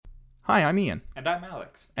Hi, I'm Ian. And I'm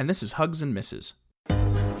Alex. And this is Hugs and Misses.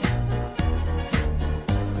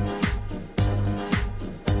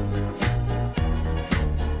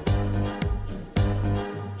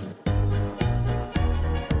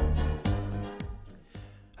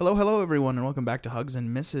 Hello everyone, and welcome back to Hugs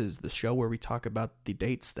and Misses, the show where we talk about the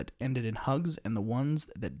dates that ended in hugs and the ones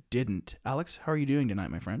that didn't. Alex, how are you doing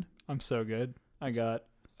tonight, my friend? I'm so good. I got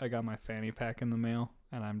my fanny pack in the mail,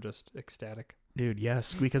 and I'm just ecstatic. Dude,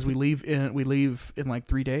 yes, because we leave in like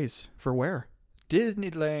 3 days. For where?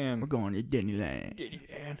 Disneyland. We're going to Disneyland.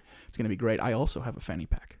 It's going to be great. I also have a fanny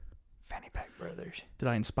pack. Fanny pack brothers. Did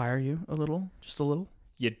I inspire you a little? Just a little?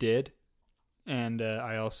 You did. And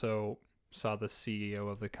I also saw the CEO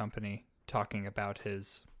of the company talking about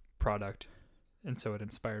his product, and so it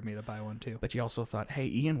inspired me to buy one too. But you also thought, hey,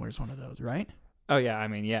 Ian wears one of those, right? Oh yeah, I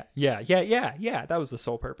mean, yeah. That was the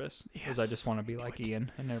sole purpose. Because I Yes, just want to be like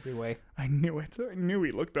Ian in every way. I knew it. I knew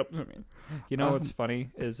he looked up to me. You know what's funny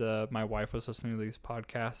is my wife was listening to these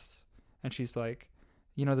podcasts, and she's like,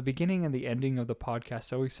 you know, the beginning and the ending of the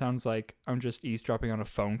podcast always sounds like I'm just eavesdropping on a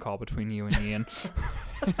phone call between you and Ian.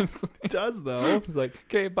 It does, though. It's like,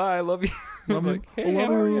 okay, bye, I love you. Love I'm you. like, hey,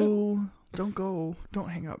 how are you? Don't go. Don't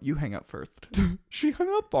hang up. You hang up first. She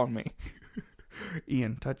hung up on me.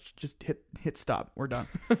 Ian, just hit stop. We're done.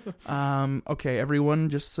 Okay, everyone,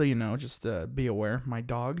 just so you know, just be aware, my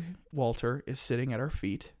dog, Walter, is sitting at our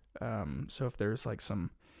feet. So if there's like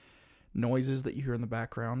some noises that you hear in the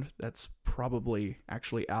background, that's probably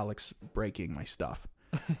actually Alex breaking my stuff.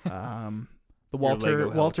 The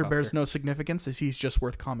Walter bears no significance, as he's just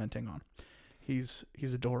worth commenting on. He's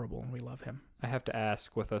adorable, and we love him. I have to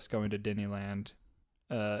ask, with us going to Disneyland,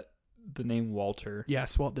 the name Walter.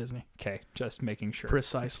 Yes, Walt Disney. Okay, just making sure.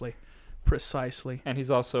 Precisely. And he's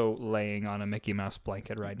also laying on a Mickey Mouse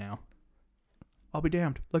blanket right now. I'll be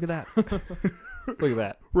damned. Look at that. Look at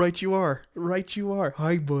that. Right you are.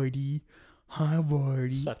 Hi, buddy.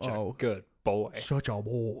 Such a good boy. Such a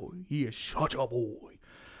boy. He is such a boy.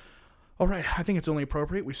 All right, I think it's only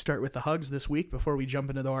appropriate we start with the hugs this week before we jump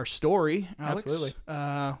into our story. Alex, absolutely.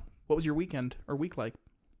 What was your weekend or week like?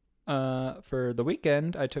 For the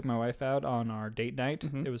weekend, I took my wife out on our date night.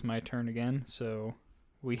 Mm-hmm. It was my turn again, so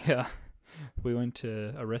we went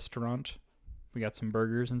to a restaurant. We got some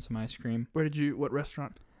burgers and some ice cream. What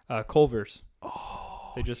restaurant? Culver's.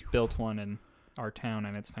 Oh, They just built one in our town,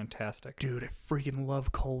 and it's fantastic. dude, I freaking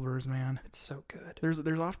love Culver's, man. It's so good. There's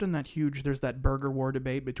often that burger war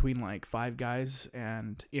debate between like Five Guys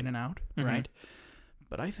and In-N-Out, Mhm. right?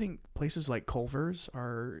 But I think places like Culver's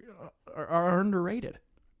are underrated.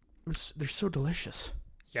 They're so delicious.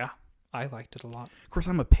 Yeah, I liked it a lot. Of course,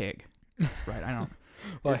 I'm a pig, right? I don't.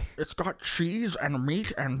 Like, It's got cheese and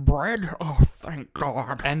meat and bread. Oh, thank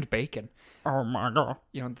God. and bacon. Oh, my God.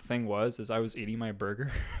 You know, the thing is I was eating my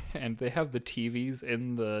burger, and they have the TVs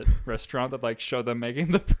in the restaurant that like show them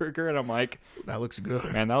making the burger, and I'm like, That looks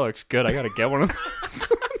good. man, that looks good. I gotta get one of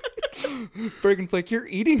those. Bergen's like, you're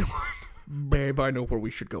eating one. Babe, I know where we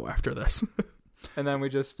should go after this. And then we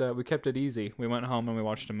just we kept it easy. We went home and we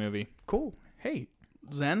watched a movie. Cool. Hey,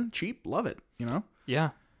 zen, cheap, love it, you know? Yeah,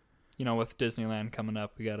 you know, with Disneyland coming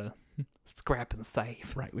up, we gotta scrap and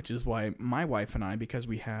save. Right, which is why my wife and I, because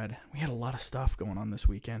we had a lot of stuff going on this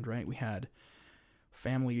weekend, right? We had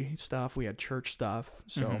family stuff, we had church stuff.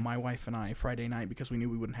 So Mhm. my wife and I, Friday night, because we knew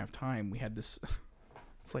we wouldn't have time, we had this.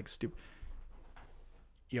 It's like stupid.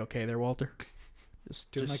 You okay there, Walter?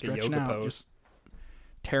 Just Doing like a stretching yoga out, pose. just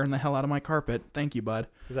tearing the hell out of my carpet. Thank you, bud.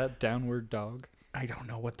 Is that downward dog? I don't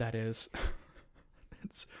know what that is.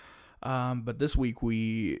 It's but this week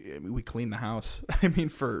we cleaned the house. I mean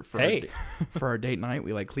for Hey. for our date night,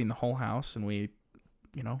 we like cleaned the whole house, and we,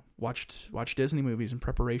 you know, watched Disney movies in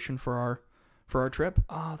preparation for our trip.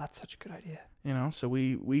 Oh, that's such a good idea. You know, so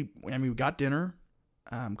we got dinner,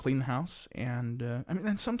 cleaned the house, and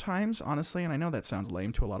and sometimes, honestly, and I know that sounds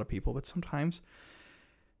lame to a lot of people, but sometimes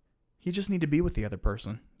you just need to be with the other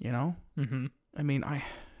person, you know? Mm-hmm. I mean, I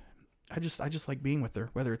just like being with her,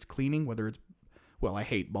 whether it's cleaning, whether it's, well, I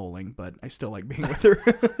hate bowling, but I still like being with her.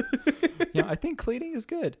 Yeah, I think cleaning is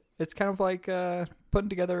good. It's kind of like putting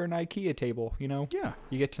together an IKEA table, you know? Yeah.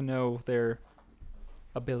 You get to know their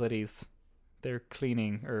abilities, their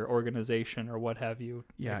cleaning or organization or what have you.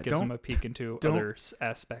 Yeah, It gives them a peek into other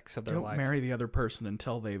aspects of their Don't life. marry the other person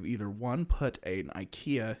until they've either, one, put an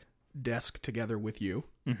IKEA desk together with you,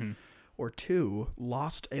 Mm-hmm. or two,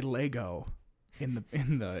 lost a Lego in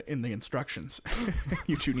the instructions.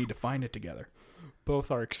 You two need to find it together.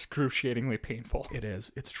 Both are excruciatingly painful. It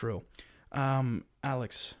is. It's true.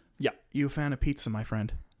 Alex. Yeah. You a fan of pizza, my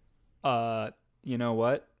friend? You know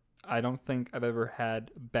what? I don't think I've ever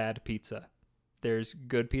had bad pizza. there's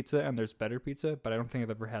good pizza and there's better pizza, but I don't think I've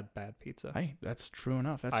ever had bad pizza. Hey, that's true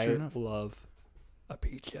enough. That's I true enough. love a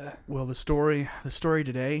pizza. Well, the story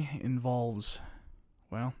today involves,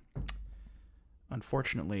 well,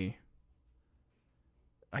 unfortunately,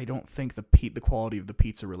 I don't think the quality of the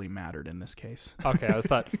pizza really mattered in this case. Okay, I was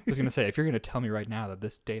going to say, if you're going to tell me right now that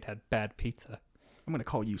this date had bad pizza. I'm going to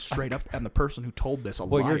call you straight up and the person who told this a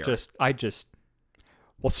Well, liar.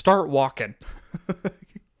 Well, start walking.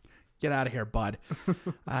 Get out of here, bud.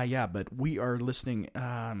 Yeah, but we are listening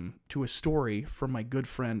to a story from my good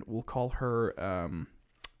friend. We'll call her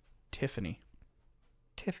Tiffany.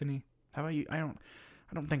 Tiffany. How about you? I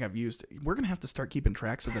don't think I've used. We're gonna have to start keeping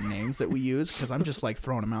tracks of the names that we use because I'm just like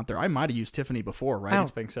throwing them out there. I might have used Tiffany before, right? I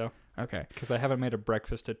don't think so. Okay. Because I haven't made a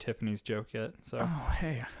breakfast at Tiffany's joke yet. So. Oh,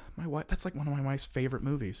 hey, my wife. That's like one of my wife's favorite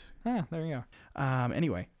movies. Ah, there you go.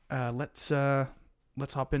 Anyway, let's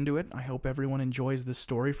hop into it. I hope everyone enjoys this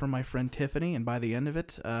story from my friend Tiffany, and by the end of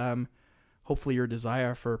it, hopefully your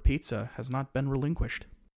desire for pizza has not been relinquished.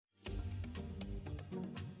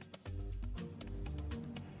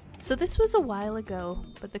 So this was a while ago,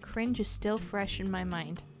 but the cringe is still fresh in my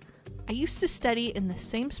mind. I used to study in the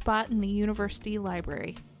same spot in the university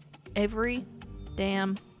library. Every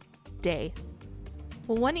damn day.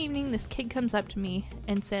 Well, one evening this kid comes up to me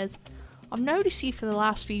and says, "I've noticed you for the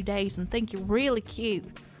last few days and think you're really cute.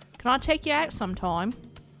 Can I take you out sometime?"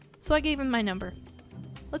 So I gave him my number.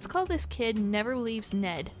 Let's call this kid Never Leaves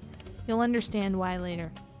Ned. You'll understand why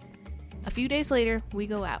later. A few days later, we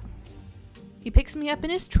go out. He picks me up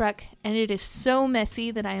in his truck, and it is so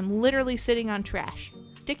messy that I am literally sitting on trash.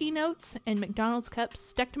 Sticky notes and McDonald's cups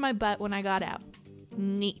stuck to my butt when I got out.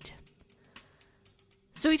 Neat.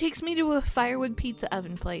 So he takes me to a firewood pizza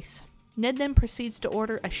oven place. Ned then proceeds to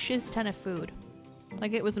order a shiz ton of food.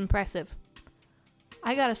 Like it was impressive.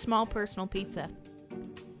 I got a small personal pizza.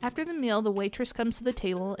 After the meal, the waitress comes to the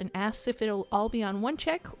table and asks if it'll all be on one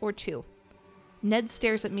check or two. Ned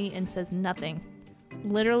stares at me and says nothing.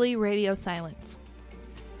 Literally radio silence.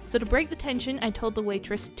 So to break the tension, I told the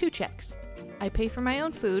waitress 2 checks. I pay for my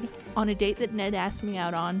own food on a date that Ned asked me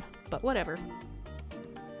out on, but whatever.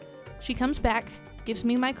 She comes back, gives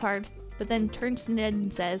me my card, but then turns to Ned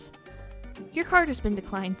and says, "Your card has been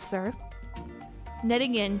declined, sir." Ned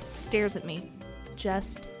again stares at me,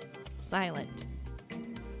 just silent.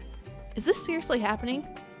 Is this seriously happening?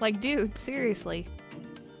 Like, dude, seriously.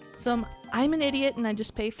 So I'm an idiot and I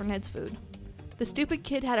just pay for Ned's food. The stupid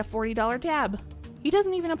kid had a $40 tab. He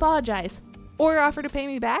doesn't even apologize or offer to pay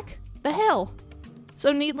me back. The hell?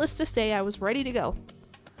 So needless to say, I was ready to go.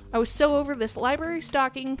 I was so over this library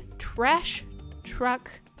stocking, trash, truck,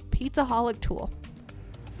 pizza-holic tool.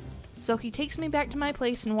 So he takes me back to my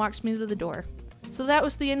place and walks me to the door. So that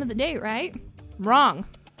was the end of the day, right? Wrong.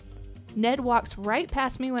 Ned walks right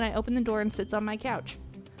past me when I open the door and sits on my couch.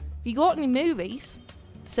 "You got any movies?"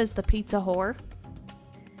 says the pizza whore.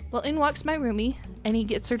 Well, in walks my roomie, and he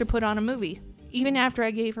gets her to put on a movie, even after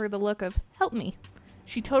I gave her the look of, "Help me."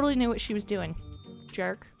 She totally knew what she was doing.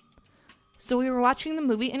 Jerk. So we were watching the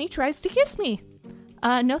movie, and he tries to kiss me.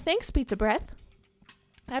 No thanks, Pizza Breath.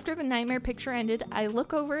 After the nightmare picture ended, I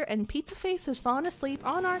look over, and Pizza Face has fallen asleep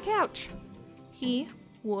on our couch. He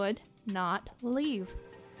would not leave.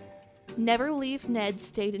 Never Leaves Ned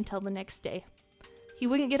stayed until the next day. He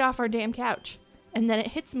wouldn't get off our damn couch. And then it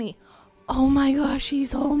hits me. Oh my gosh,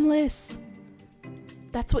 he's homeless.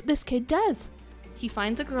 That's what this kid does. He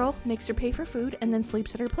finds a girl, makes her pay for food, and then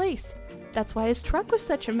sleeps at her place. That's why his truck was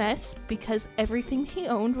such a mess, because everything he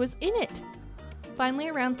owned was in it. Finally,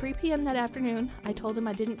 around 3 p.m. that afternoon, I told him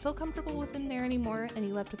I didn't feel comfortable with him there anymore, and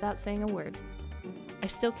he left without saying a word. I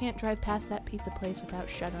still can't drive past that pizza place without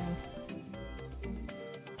shuddering.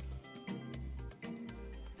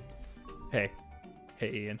 Hey,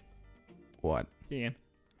 Ian. What? Ian,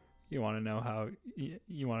 you want to know how you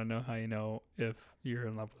know if you're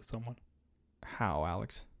in love with someone? How,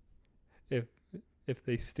 Alex? If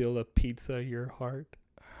they steal a pizza, your heart.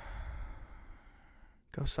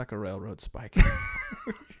 Go suck a railroad spike.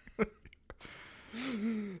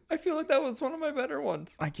 I feel like that was one of my better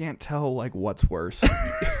ones. I can't tell like what's worse, the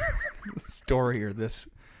story or this.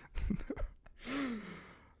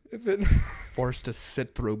 If it Forced to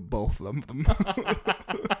sit through both of them.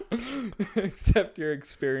 Except you're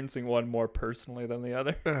experiencing one more personally than the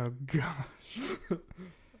other. Oh gosh.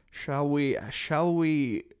 Shall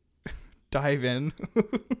we dive in?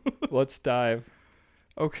 Let's dive.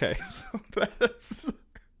 Okay, so that's...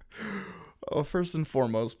 Oh, first and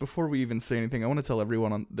foremost, before we even say anything, I want to tell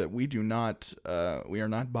everyone that we are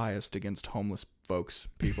not biased against homeless folks,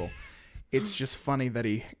 people. It's just funny that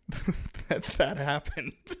that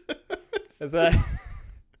happened. Is that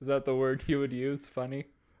Is that the word you would use? Funny?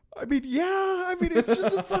 I mean, yeah. I mean, it's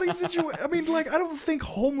just a funny situation. I mean, like, I don't think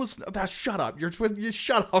shut up. You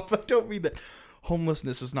shut up. I don't mean that.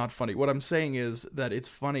 Homelessness is not funny. What I'm saying is that it's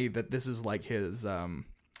funny that this is like his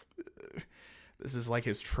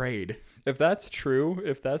trade. If that's true,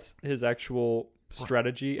 if that's his actual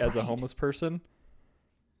strategy as a homeless person,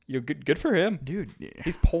 good for him. Dude,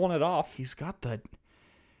 he's pulling it off. He's got the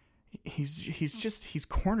he's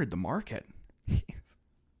cornered the market.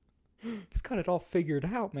 He's got it all figured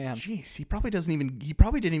out, man. Jeez, he probably didn't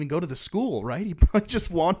even go to the school, right? He probably just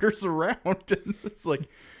wanders around and it's like,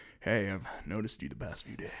 hey, I've noticed you the past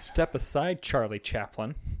few days. Step aside, Charlie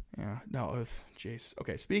Chaplin. Yeah, no, Jace.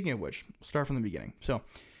 Okay, speaking of which, start from the beginning. So,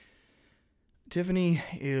 Tiffany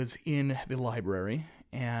is in the library,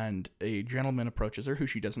 and a gentleman approaches her who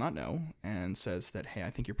she does not know and says that, hey, I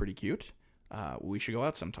think you're pretty cute. We should go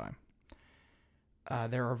out sometime.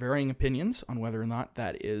 There are varying opinions on whether or not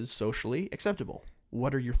that is socially acceptable.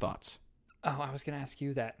 What are your thoughts? Oh, I was going to ask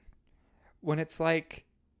you that. When it's like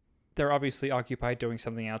they're obviously occupied doing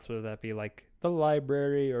something else, whether that be like the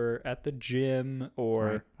library or at the gym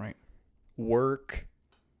or right. work,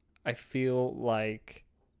 I feel like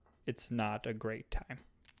it's not a great time.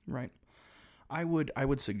 Right. I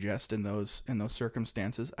would suggest in those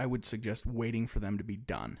circumstances, I would suggest waiting for them to be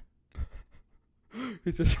done.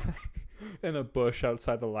 He's just like in a bush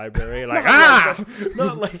outside the library, like,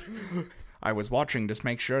 Not like, I was watching to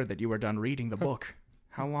make sure that you were done reading the book.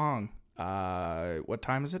 How long? What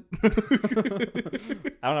time is it?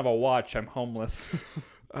 I don't have a watch. I'm homeless.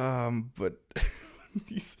 But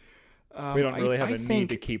we don't really have a need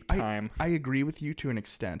to keep time. I agree with you to an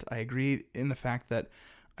extent. I agree in the fact that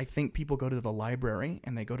I think people go to the library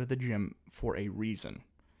and they go to the gym for a reason,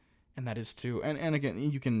 and that is to and again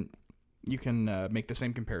you can make the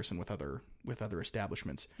same comparison with other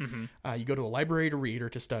establishments. Mm-hmm. You go to a library to read or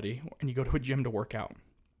to study, and you go to a gym to work out.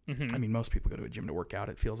 Mm-hmm. I mean, most people go to a gym to work out.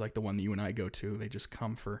 It feels like the one that you and I go to, they just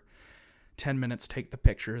come for 10 minutes, take the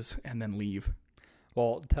pictures, and then leave.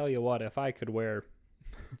 Well, tell you what, if I could wear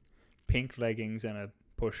pink leggings and a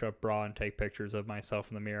push-up bra and take pictures of myself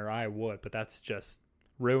in the mirror, I would. But that's just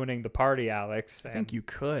ruining the party, Alex. I think you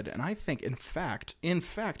could. And I think, in fact,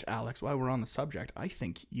 Alex, while we're on the subject, I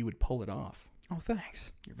think you would pull it off. Oh,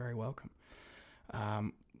 thanks. You're very welcome.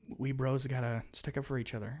 We bros gotta stick up for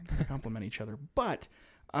each other, gotta compliment each other. But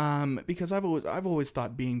because I've always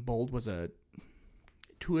thought being bold was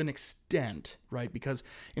to an extent, right? Because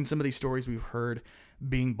in some of these stories we've heard,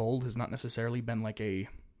 being bold has not necessarily been like a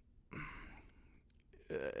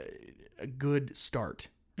good start,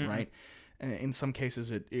 mm-hmm. right? In some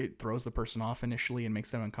cases, it throws the person off initially and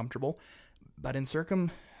makes them uncomfortable. But in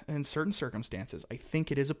certain circumstances, I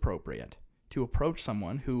think it is appropriate to approach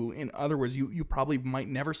someone who, in other words, you probably might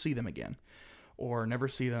never see them again, or never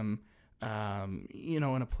see them, in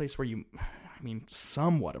a place where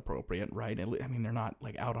somewhat appropriate, right? I mean, they're not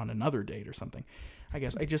like out on another date or something. I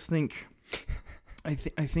guess I just think, I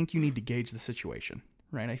think you need to gauge the situation,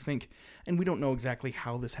 right? I think, and we don't know exactly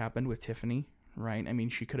how this happened with Tiffany, right? I mean,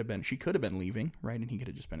 she could have been leaving, right? And he could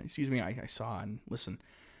have just been, excuse me, I saw and listen,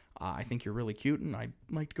 I think you're really cute and I'd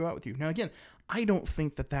like to go out with you. Now, again, I don't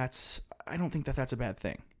think that that's a bad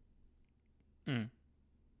thing.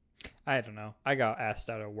 I don't know. I got asked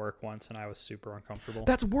out at work once and I was super uncomfortable.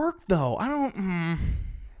 That's work though. I don't,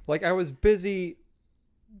 like I was busy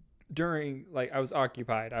I was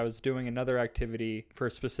occupied. I was doing another activity for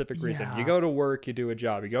a specific reason. Yeah. You go to work, you do a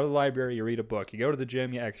job. You go to the library, you read a book. You go to the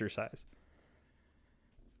gym, you exercise.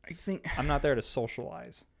 I think I'm not there to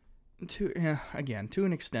socialize. To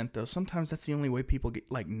an extent though, sometimes that's the only way people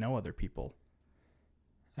know other people.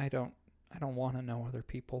 I don't want to know other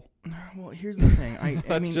people. Well, here's the thing.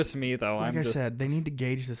 That's just me though. Like I said, they need to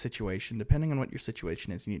gauge the situation. Depending on what your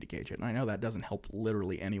situation is, you need to gauge it. And I know that doesn't help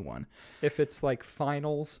literally anyone. If it's like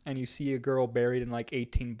finals and you see a girl buried in like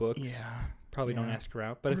 18 books, probably don't ask her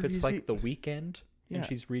out. But if it's like the weekend and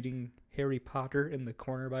she's reading Harry Potter in the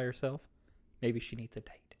corner by herself, maybe she needs a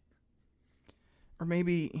date. Or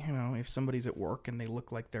maybe, if somebody's at work and they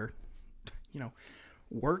look like they're,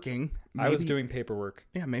 working. Maybe, I was doing paperwork.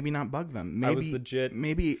 Yeah, maybe not bug them. Maybe, I was legit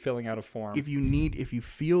filling out a form. If you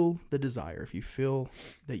feel the desire, if you feel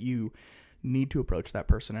that you need to approach that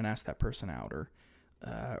person and ask that person out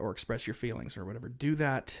or express your feelings or whatever, do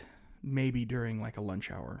that maybe during like a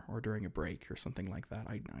lunch hour or during a break or something like that.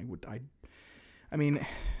 I mean,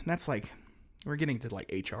 that's like, we're getting to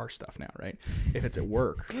like HR stuff now, right? If it's at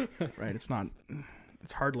work, right? It's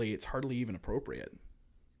hardly even appropriate.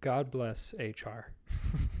 God bless HR.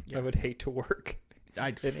 Yeah. I would hate to work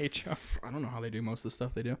in HR. I don't know how they do most of the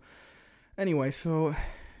stuff they do. Anyway, so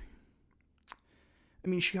I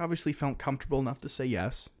mean, she obviously felt comfortable enough to say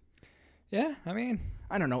yes. Yeah, I mean,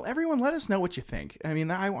 I don't know. Everyone, let us know what you think. I mean,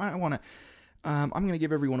 I want to. I'm going to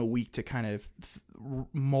give everyone a week to kind of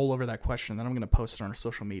mull over that question. Then I'm going to post it on our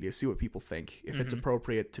social media, see what people think, if it's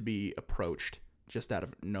appropriate to be approached just out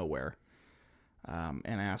of nowhere and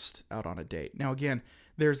asked out on a date. Now, again,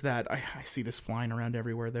 there's that. I see this flying around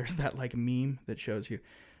everywhere. There's that like meme that shows you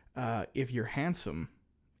if you're handsome,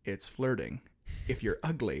 it's flirting. If you're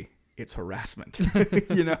ugly, it's harassment.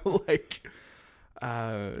 You know, like.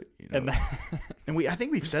 And I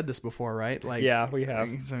think we've said this before, right? Like, yeah, we have.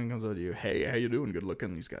 Someone comes up to you, hey, how you doing? Good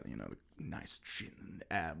looking. He's got, the nice chin and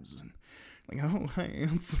abs, and like, oh, hey.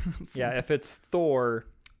 Yeah, if it's Thor,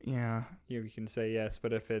 yeah, you can say yes.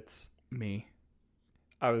 But if it's me,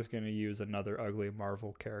 I was gonna use another ugly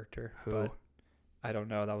Marvel character. Who? But I don't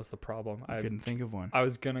know. That was the problem. I couldn't think of one. I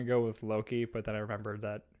was gonna go with Loki, but then I remembered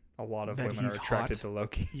that a lot of women are attracted to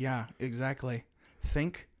Loki. Yeah, exactly.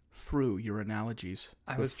 Think through your analogies.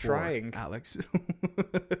 I was trying, Alex.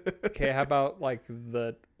 Okay, how about like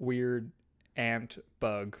the weird ant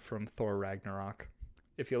bug from Thor Ragnarok?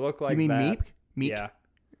 If you look like you mean that, Meek? Yeah.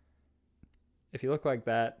 If you look like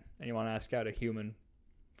that and you want to ask out a human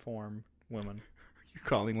form woman, you're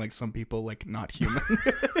calling like some people like not human.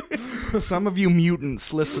 Some of you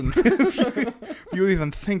mutants, listen. If you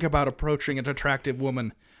even think about approaching an attractive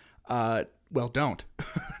woman, well, don't.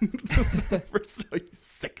 First,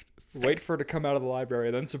 sick. Wait for her to come out of the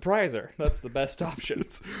library, then surprise her. That's the best option.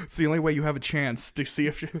 It's the only way you have a chance to see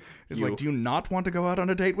if she is like, do you not want to go out on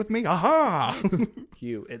a date with me? Aha!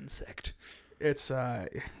 You insect. It's,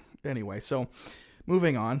 anyway, so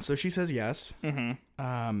moving on. So she says yes.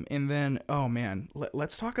 Mm-hmm. And then, oh man,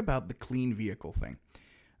 let's talk about the clean vehicle thing.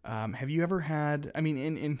 Have you ever had, I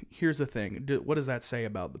mean, and here's the thing. What does that say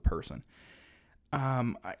about the person?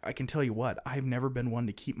 I can tell you what, I've never been one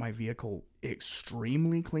to keep my vehicle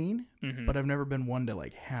extremely clean, but I've never been one to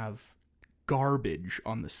like have garbage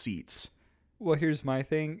on the seats. Well, here's my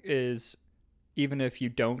thing is even if you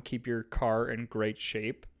don't keep your car in great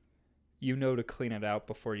shape, you know to clean it out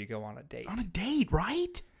before you go on a date. On a date,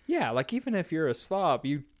 right? Yeah, like even if you're a slob,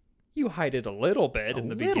 you hide it a little bit in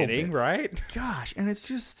the beginning, right? Gosh, and it's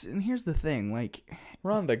just, and here's the thing, like...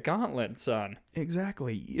 Run the gauntlet, son.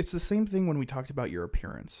 Exactly. It's the same thing when we talked about your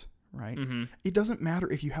appearance, right? Mm-hmm. It doesn't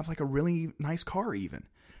matter if you have like a really nice car even,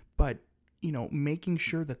 but, making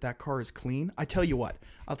sure that car is clean. I'll tell you what,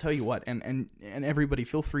 and everybody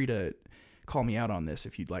feel free to call me out on this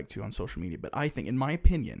if you'd like to on social media, but I think, in my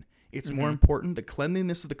opinion, it's more important, the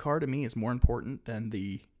cleanliness of the car to me is more important than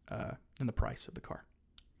the price of the car.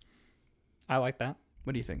 I like that.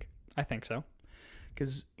 What do you think? I think so.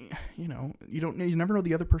 Because, you never know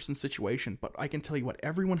the other person's situation, but I can tell you what,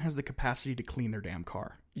 everyone has the capacity to clean their damn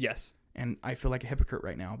car. Yes. And I feel like a hypocrite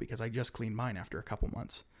right now because I just cleaned mine after a couple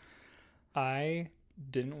months. I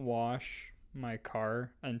didn't wash my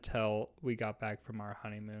car until we got back from our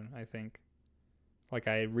honeymoon, I think. Like,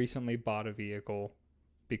 I recently bought a vehicle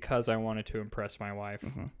because I wanted to impress my wife,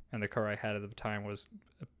 and the car I had at the time was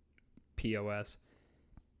a POS.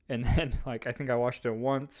 And then, like, I think I washed it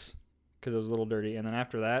once because it was a little dirty. And then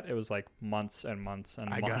after that, it was like months and months and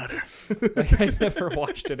months. I got it. Like, I never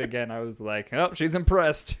washed it again. I was like, oh, she's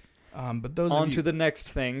impressed. But those on to the next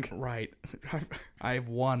thing. Right. I've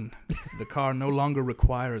won. The car no longer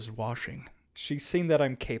requires washing. She's seen that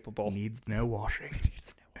I'm capable. Needs no washing.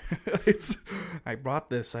 I bought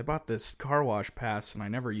this car wash pass and I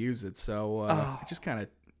never use it. So I just kind of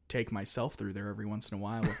take myself through there every once in a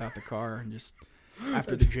while without the car and just...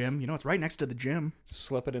 After the gym, it's right next to the gym.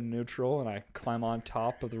 Slip it in neutral, and I climb on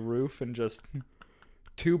top of the roof and just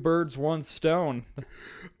 2 birds, 1 stone.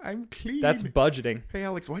 I'm clean. That's budgeting. Hey,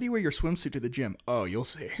 Alex, why do you wear your swimsuit to the gym? Oh, you'll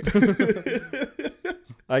see.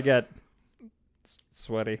 I get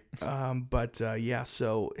sweaty. Yeah,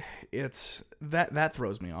 so it's that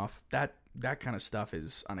throws me off. That kind of stuff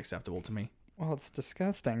is unacceptable to me. Well, it's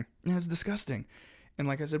disgusting. Yeah, it's disgusting. And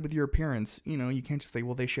like I said, with your appearance, you can't just say,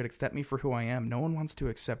 well, they should accept me for who I am. No one wants to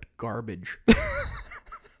accept garbage.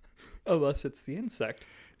 Unless it's the insect.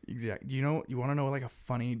 Exactly. You want to know like a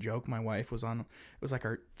funny joke my wife was on? It was like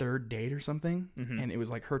our 3rd date or something. And it was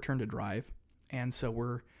like her turn to drive. And so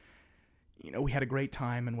we had a great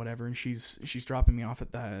time and whatever. And she's dropping me off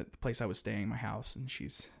at the place I was staying, my house. And she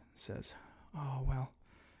says, oh, well,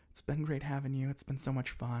 it's been great having you. It's been so much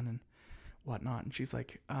fun and whatnot. And she's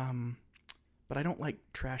like, but I don't like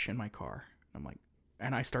trash in my car. I'm like,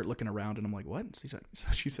 and I start looking around and I'm like, what?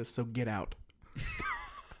 She says, so get out.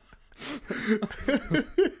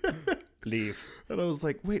 Leave. And I was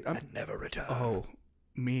like, wait, and never return. Oh,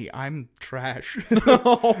 me, I'm trash.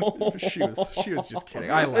 No. She was just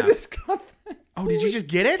kidding. I laughed. Oh, did you just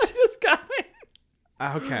get it? I just got it.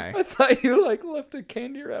 Okay. I thought you like left a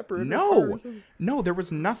candy wrapper in No, there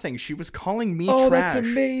was nothing. She was calling me trash. trash. That's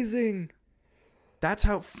amazing. That's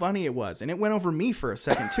how funny it was. And it went over me for a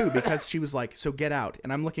second, too, because she was like, so get out.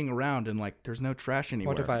 And I'm looking around and like, there's no trash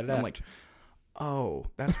anywhere. What if I left? I'm like, oh,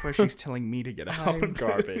 that's why she's telling me to get out. I'm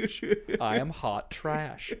garbage. I am hot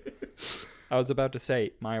trash. I was about to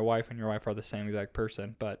say, my wife and your wife are the same exact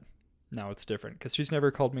person, but no, it's different. Because she's never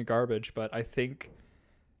called me garbage, but I think...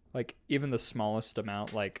 like, even the smallest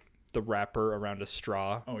amount, like, the wrapper around a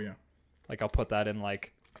straw. Oh, yeah. Like, I'll put that in,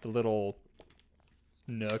 like, the little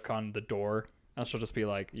nook on the door. And she'll just be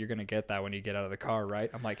like, you're going to get that when you get out of the car, right?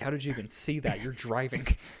 I'm like, how did you even see that? You're driving.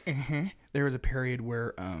 There was a period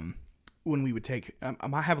where when we would take...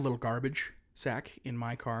 I have a little garbage sack in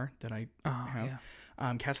my car that I have.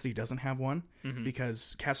 Yeah. Cassidy doesn't have one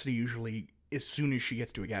because Cassidy usually, as soon as she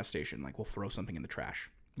gets to a gas station, like, will throw something in the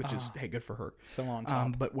trash. Which is, hey, good for her. So on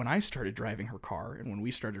top. But when I started driving her car, and when we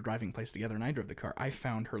started driving place together and I drove the car, I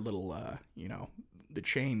found her little, the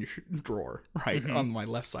change drawer, right, on my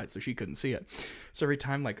left side, so she couldn't see it. So every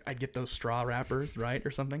time, like, I'd get those straw wrappers, right, or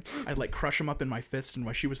something, I'd, like, crush them up in my fist, and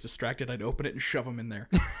while she was distracted, I'd open it and shove them in there.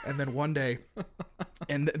 And then one day,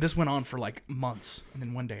 and this went on for, like, months, and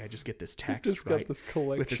then one day I just get this text, right,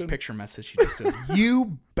 with this picture message. She just says,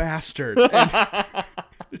 you bastard. And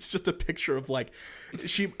it's just a picture of like,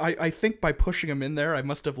 I think by pushing them in there, I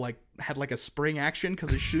must have like had like a spring action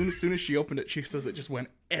because as soon as she opened it, she says it just went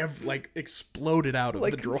exploded out of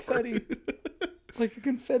like the drawer. Confetti. Like a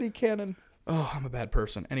confetti cannon. Oh, I'm a bad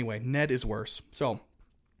person. Anyway, Ned is worse. So,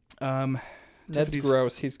 Ned's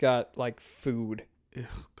gross. He's got like food. Ugh,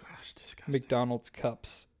 gosh, disgusting. McDonald's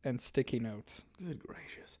cups and sticky notes. Good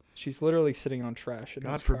gracious. She's literally sitting on trash.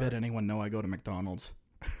 God forbid anyone know I go to McDonald's.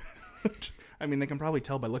 I mean, they can probably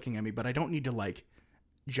tell by looking at me, but I don't need to, like,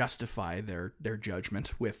 justify their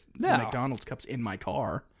judgment with the McDonald's cups in my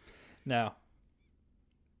car. No.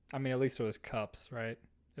 I mean, at least it was cups, right?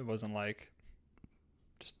 It wasn't, like,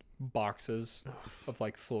 just boxes of,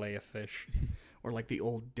 like, filet of fish. Or, like, the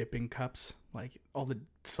old dipping cups. Like, all the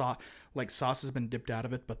sauce has been dipped out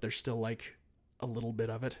of it, but there's still, like, a little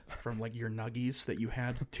bit of it from, like, your nuggies that you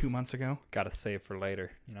had 2 months ago. Gotta save for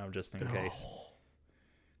later, just in case.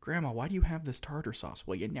 Grandma, why do you have this tartar sauce?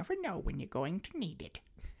 Well, you never know when you're going to need it.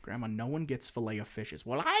 Grandma, no one gets filet of fishes.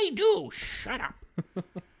 Well, I do. Shut up.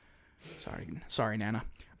 Sorry, Nana.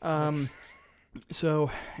 So,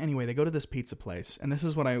 anyway, they go to this pizza place. And this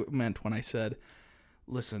is what I meant when I said,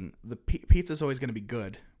 listen, the pizza's always going to be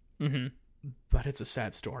good. Mm-hmm. But it's a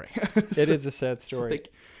sad story. It is a sad story.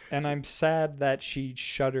 And I'm sad that she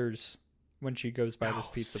shudders when she goes by this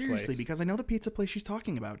pizza place. Seriously, because I know the pizza place she's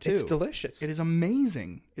talking about, too. It's delicious. It is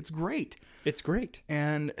amazing. It's great. It's great.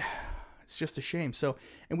 And it's just a shame. So,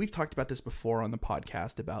 and we've talked about this before on the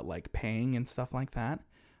podcast about, like, paying and stuff like that.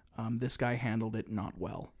 This guy handled it not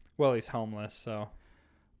well. Well, he's homeless, so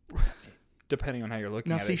depending on how you're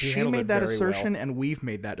looking at it. Now, see, she made that assertion, and we've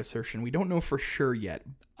made that assertion. We don't know for sure yet,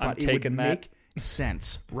 but it would make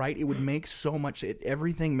sense, right? It would make so much.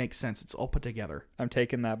 Everything makes sense. It's all put together. I'm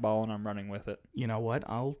taking that ball and I'm running with it. You know what?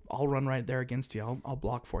 I'll run right there against you. I'll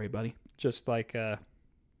block for you, buddy. Just like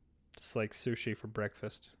sushi for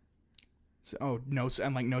breakfast. So, no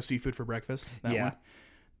seafood for breakfast. That one?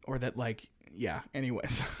 Or that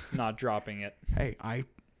anyways. Not dropping it. Hey,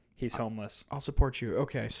 he's homeless. I'll support you.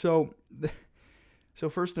 Okay, so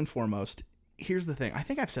first and foremost, here's the thing. I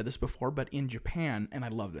think I've said this before, but in Japan, and I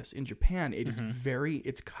love this, in Japan, it is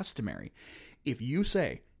it's customary. If you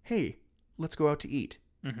say, hey, let's go out to eat,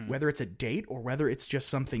 whether it's a date or whether it's just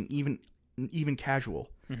something even casual,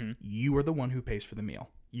 you are the one who pays for the meal.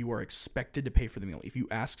 You are expected to pay for the meal. If you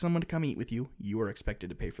ask someone to come eat with you, you are expected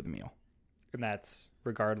to pay for the meal. And that's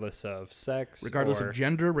regardless of sex, regardless of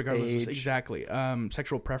gender, regardless age. Of exactly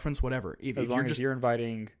sexual preference, whatever. As long as you're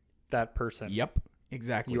inviting that person. Yep,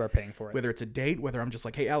 exactly. You are paying for it. Whether it's a date, whether I'm just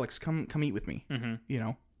like, hey, Alex, come eat with me.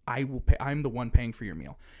 I will pay. I'm the one paying for your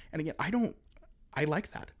meal. And again, I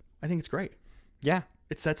like that. I think it's great. Yeah,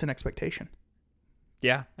 it sets an expectation.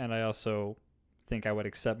 Yeah, and I also think I would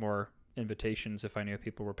accept more invitations if I knew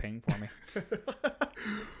people were paying for me.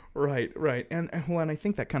 Right. And I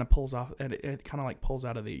think that kind of pulls off, and it kind of like pulls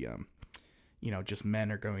out of the, just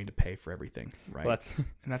men are going to pay for everything, right? Well,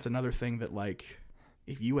 and that's another thing that, like,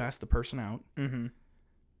 if you ask the person out,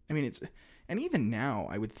 I mean, and even now,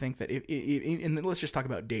 I would think that and let's just talk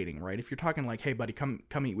about dating, right? If you're talking like, hey, buddy, come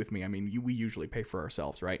eat with me, I mean, we usually pay for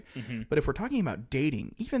ourselves, right? But if we're talking about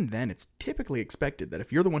dating, even then, it's typically expected that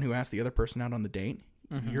if you're the one who asked the other person out on the date,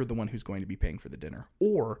 you're the one who's going to be paying for the dinner,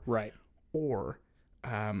 or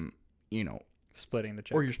splitting the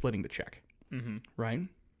check, or you're splitting the check. Mm-hmm. Right?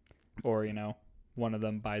 Or, one of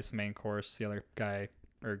them buys the main course, the other guy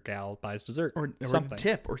or gal buys dessert. Or something.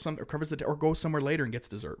 tip or something, or covers the or goes somewhere later and gets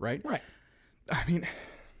dessert, right? Right. I mean,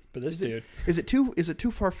 but this dude... Is it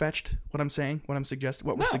too far-fetched, what I'm saying? What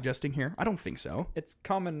we're suggesting here? I don't think so. It's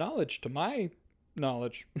common knowledge to my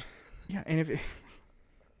knowledge. Yeah, and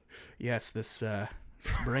yes, this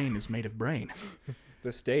brain is made of brain.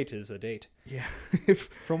 This date is a date. Yeah.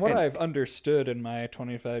 From what I've understood in my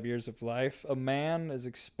 25 years of life, a man is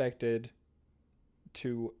expected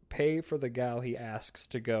to pay for the gal he asks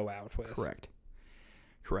to go out with. Correct.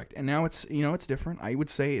 And now it's different. I would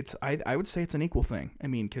say it's an equal thing. I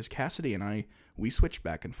mean, because Cassidy and I, we switched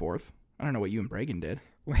back and forth. I don't know what you and Bragan did.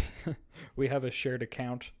 We have a shared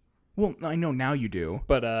account. Well, I know now you do.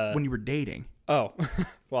 But when you were dating. Oh,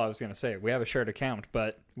 well, I was going to say, we have a shared account,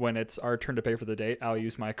 but when it's our turn to pay for the date, I'll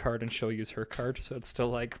use my card and she'll use her card, so it's still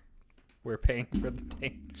like we're paying for the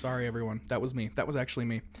date. Sorry, everyone. That was me. That was actually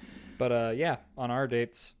me. But, yeah, on our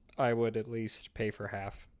dates, I would at least pay for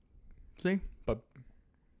half. See? But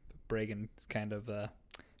Bragan's kind of,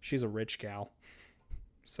 she's a rich gal,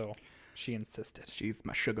 so she insisted. She's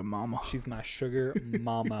my sugar mama. She's my sugar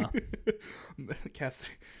mama.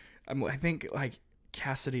 Cassidy, I think, like,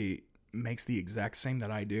 Cassidy makes the exact same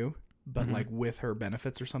that I do, but like with her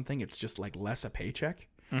benefits or something, it's just like less a paycheck.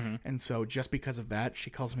 Mm-hmm. And so just because of that,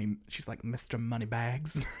 she's like Mr.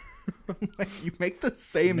 Moneybags. Like, you make the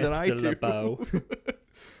same Mr. that I do. LeBeau.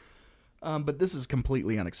 But this is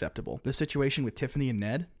completely unacceptable. This situation with Tiffany and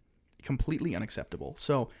Ned, completely unacceptable.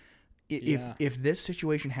 So if this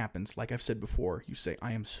situation happens, like I've said before, you say,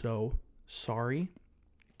 I am so sorry.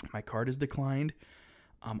 My card is declined.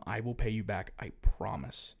 I will pay you back. I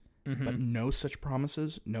promise. Mm-hmm. But no such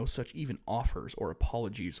promises, no such even offers or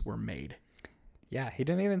apologies were made. Yeah, he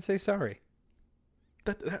didn't even say sorry.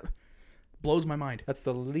 That blows my mind. That's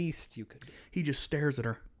the least you could do. He just stares at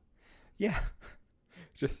her. Yeah.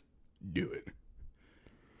 Just do it.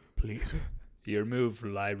 Please. Your move,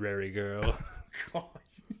 library girl. God.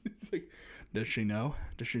 It's like, does she know?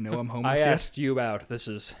 Does she know I'm homeless? I asked you out. This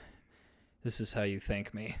is how you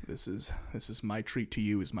thank me. This is my treat to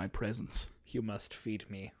you, is my presence. You must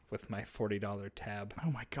feed me with my $40 tab.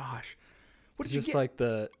 Oh my gosh. What did you get? Like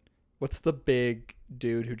what's the big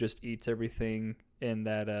dude who just eats everything in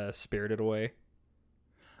that Spirited Away?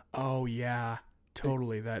 Oh yeah,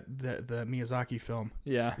 totally. The Miyazaki film.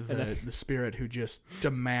 Yeah. The spirit who just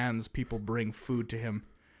demands people bring food to him.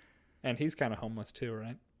 And he's kind of homeless too,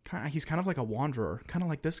 right? He's kind of like a wanderer, kind of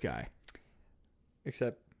like this guy.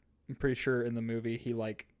 Except I'm pretty sure in the movie he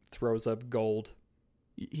like throws up gold.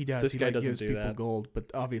 He does. This guy gives doesn't do people that. Gold,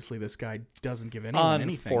 but obviously this guy doesn't give anyone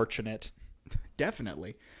anything. Unfortunate.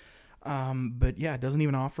 Definitely. But yeah, doesn't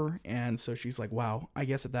even offer. And so she's like, wow, I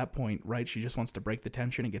guess at that point, right, she just wants to break the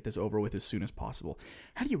tension and get this over with as soon as possible.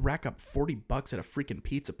 How do you rack up $40 at a freaking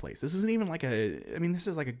pizza place? This isn't even like this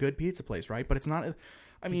is like a good pizza place, right? But it's not,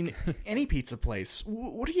 any pizza place.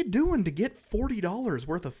 What are you doing to get $40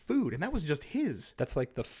 worth of food? And that was just his. That's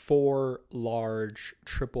like the 4 large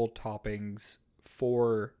triple toppings,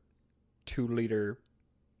 4 2-liter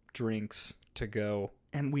drinks to go.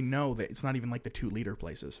 And we know that it's not even like the 2-liter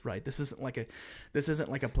places, right? This isn't like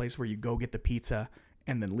a place where you go get the pizza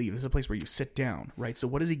and then leave. This is a place where you sit down, right? So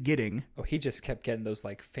what is he getting? Oh, he just kept getting those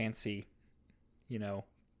like fancy,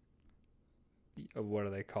 what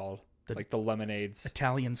are they called? Like the lemonades,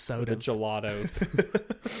 Italian sodas, the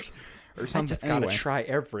gelatos, or something. I just gotta try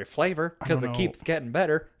every flavor because it keeps getting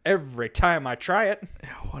better every time I try it.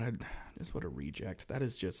 What a reject! That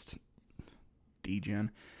is just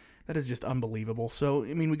degen. That is just unbelievable. So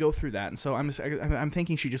we go through that, and so I'm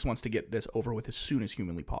thinking she just wants to get this over with as soon as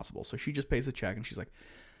humanly possible. So she just pays the check, and she's like,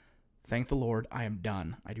 "Thank the Lord, I am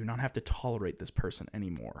done. I do not have to tolerate this person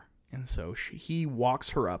anymore." And so he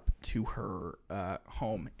walks her up to her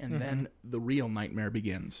home, and then the real nightmare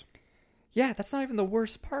begins. Yeah, that's not even the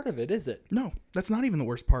worst part of it, is it? No, that's not even the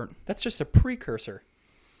worst part. That's just a precursor.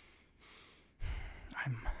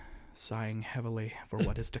 I'm sighing heavily for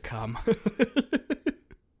what is to come.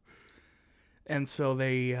 And so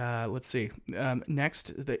they, let's see,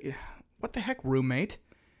 next, what the heck, roommate?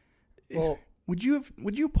 Well... Would you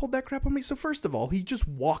have pulled that crap on me? So first of all, he just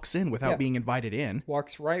walks in without being invited in.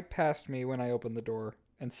 Walks right past me when I open the door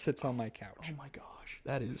and sits on my couch. Oh my gosh.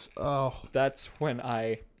 That is, That's when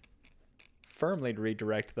I firmly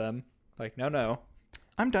redirect them. Like, no.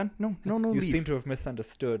 I'm done. No, You leave. seem to have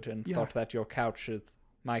misunderstood and thought that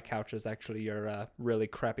my couch is actually your really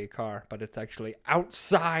crappy car, but it's actually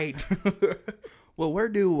outside. Well, where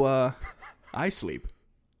do I sleep?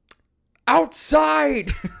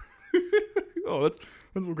 Outside! Oh,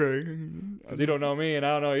 That's okay. Because you don't know me and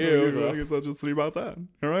I don't know you. So. I guess I'll just sleep outside.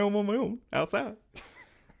 Here I am on my own, outside.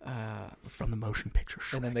 It's from the motion picture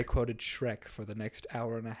Shrek. And then they quoted Shrek for the next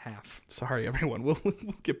hour and a half. Sorry, everyone. We'll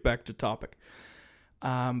get back to topic.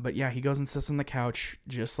 But yeah, he goes and sits on the couch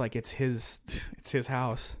just like it's his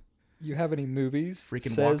house. You have any movies?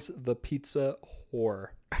 Freaking says the pizza whore.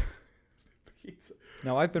 Pizza.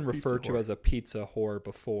 Now, I've been referred to as a pizza whore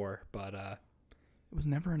before, but it was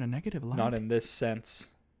never in a negative light. Not in this sense.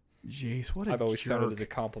 Jeez, what a I've always jerk. found it as a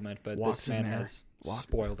compliment, but this man has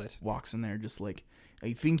spoiled it. Walks in there just like,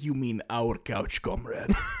 I think you mean our couch,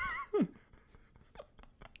 comrade.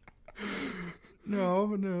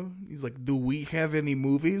 No. He's like, do we have any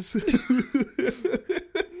movies?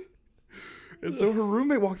 And so her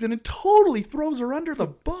roommate walks in and totally throws her under the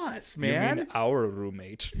bus, man. You mean our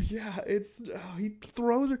roommate? Yeah, he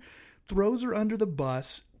throws her under the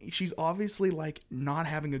bus. She's obviously like not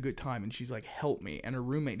having a good time, and she's like, help me. And her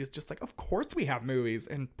roommate is just like, of course we have movies,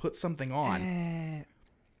 and put something on.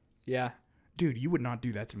 Yeah. Dude, you would not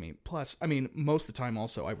do that to me. Plus, I mean, most of the time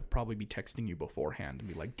also, I would probably be texting you beforehand and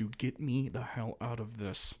be like, dude, get me the hell out of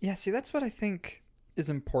this. Yeah, see, that's what I think is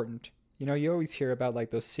important. You know, you always hear about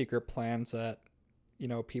like those secret plans that, you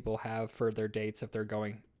know, people have for their dates if they're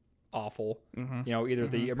going awful. Mm-hmm. You know, either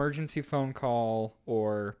the emergency phone call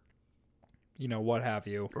or, you know, what have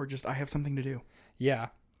you. Or just, I have something to do. Yeah.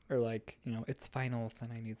 Or like, you know, it's finals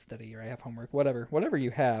and I need study or I have homework. Whatever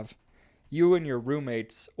you have, you and your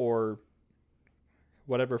roommates or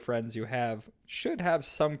whatever friends you have should have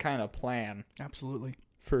some kind of plan. Absolutely.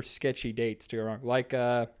 For sketchy dates to go wrong. Like,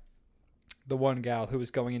 the one gal who was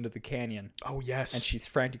going into the canyon. Oh, yes. And she's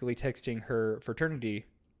frantically texting her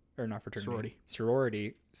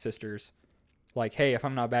sorority sisters. Like, hey, if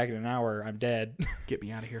I'm not back in an hour, I'm dead. Get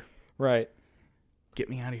me out of here. Right. Get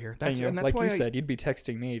me out of here. That's like you said, you'd be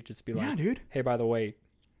texting me, just be like, yeah, dude. Hey, by the way,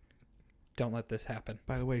 don't let this happen.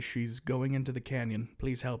 By the way, she's going into the canyon.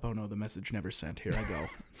 Please help. Oh, no, the message never sent. Here I go.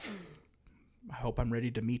 I hope I'm ready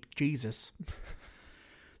to meet Jesus.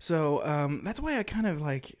 So that's why I kind of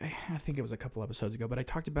like, I think it was a couple episodes ago, but I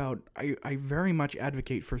talked about, I very much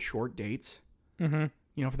advocate for short dates. Mm-hmm.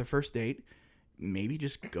 You know, for the first date, maybe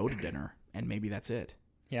just go to dinner and maybe that's it.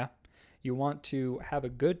 Yeah. You want to have a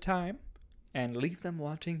good time and leave them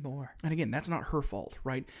wanting more. And again, that's not her fault,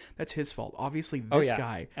 right? That's his fault. Obviously, this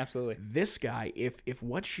guy, absolutely. This guy, if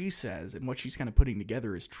what she says and what she's kind of putting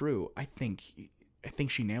together is true, I think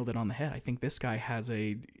she nailed it on the head. I think this guy has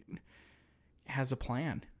a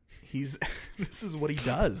plan. This is what he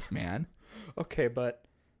does, man. Okay, but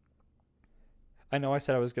I know I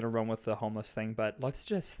said I was going to run with the homeless thing, but let's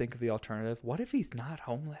just think of the alternative. What if he's not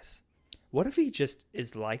homeless? What if he just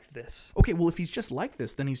is like this? Okay, well, if he's just like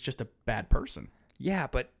this, then he's just a bad person. Yeah,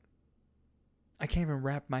 but I can't even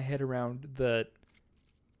wrap my head around the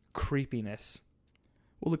creepiness.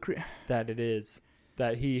 Well, that it is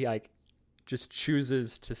that he like just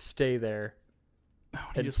chooses to stay there.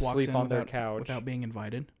 He just walks in on their couch without being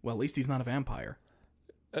invited. Well, at least he's not a vampire.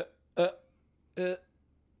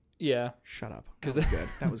 Yeah. Shut up. That was good.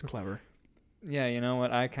 That was clever. Yeah, you know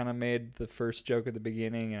what? I kind of made the first joke at the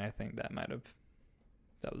beginning, and I think that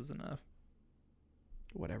was enough.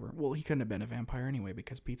 Whatever. Well, he couldn't have been a vampire anyway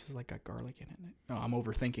because pizza's like got garlic in it. No, I'm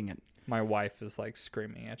overthinking it. My wife is like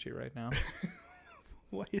screaming at you right now.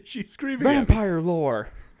 Why is she screaming? Vampire lore.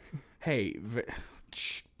 Hey,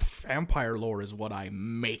 vampire lore is what I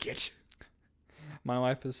make it. My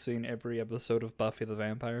wife has seen every episode of Buffy the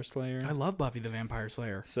Vampire Slayer. I love Buffy the Vampire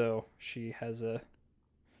Slayer. So she's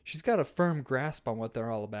got a firm grasp on what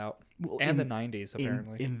they're all about. Well, and the 90s,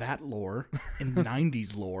 apparently. In that lore, in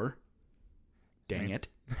 90s lore. Dang it.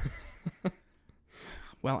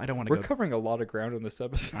 Well, I don't want to We're covering a lot of ground in this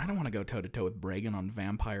episode. I don't want to go toe-to-toe with Bragan on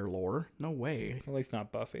vampire lore. No way. At least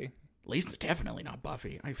not Buffy. At least definitely not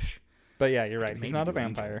Buffy. But yeah, you're right. He's not a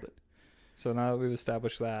vampire. So now that we've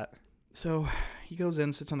established that. So he goes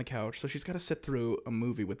in, sits on the couch. So she's got to sit through a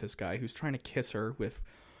movie with this guy who's trying to kiss her with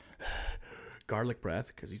garlic breath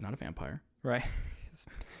because he's not a vampire. Right.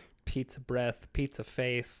 Pizza breath, pizza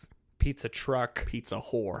face, pizza truck. Pizza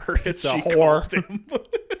whore. Pizza whore.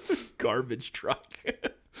 Garbage truck.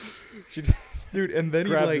 Dude, and then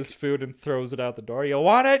he grabs his food and throws it out the door. You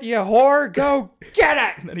want it, you whore? Go get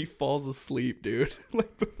it! And then he falls asleep, dude.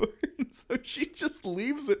 So she just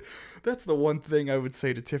leaves it. That's the one thing I would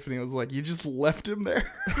say to Tiffany. I was like, you just left him there?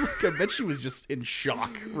 I bet she was just in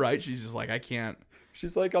shock, right? She's just like, I can't.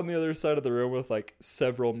 She's like on the other side of the room with like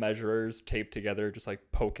several measurers taped together, just like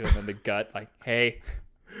poking him in the gut. Like, hey.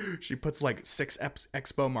 She puts like 6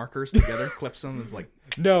 expo markers together, clips them, and is like,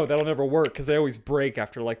 no, that'll never work because they always break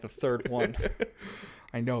after like the third one.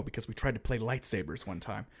 I know, because we tried to play lightsabers one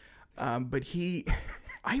time. But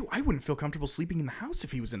I wouldn't feel comfortable sleeping in the house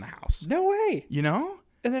if he was in the house. No way. You know?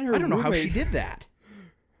 And then I don't know how she did that.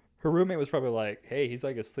 Her roommate was probably like, hey, he's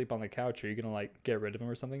like asleep on the couch. Are you going to like get rid of him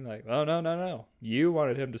or something? Like, oh, no. You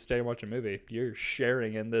wanted him to stay and watch a movie. You're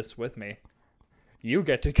sharing in this with me. You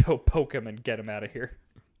get to go poke him and get him out of here.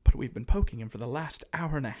 But we've been poking him for the last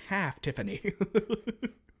hour and a half, Tiffany.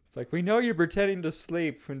 It's like, we know you're pretending to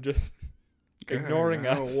sleep and just ignoring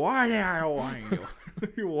us. Why do I want you?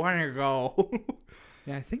 You want to go?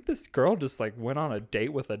 Yeah, I think this girl just like went on a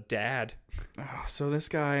date with a dad. Oh, so this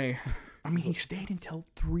guy, I mean, he stayed until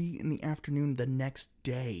 3 p.m. the next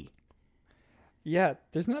day. Yeah,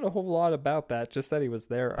 there's not a whole lot about that, just that he was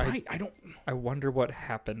there. I wonder what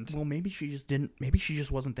happened. Well, maybe she just didn't, maybe she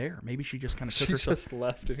just wasn't there. Maybe she just kind of took herself. She just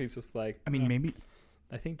left and he's just like, I mean, maybe.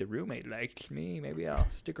 I think the roommate liked me. Maybe I'll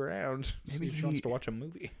stick around. Maybe she wants to watch a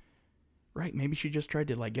movie. Right, maybe she just tried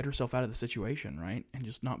to like get herself out of the situation, right? And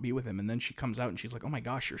just not be with him. And then she comes out and she's like, oh my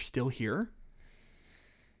gosh, you're still here?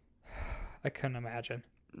 I couldn't imagine.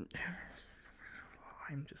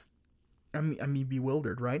 I'm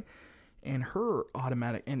bewildered, right? And her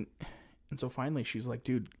automatic, and so finally she's like,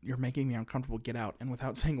 dude, you're making me uncomfortable, get out. And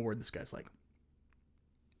without saying a word, this guy's like,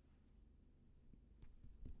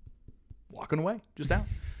 walking away, just out.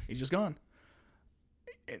 He's just gone.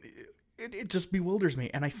 It just bewilders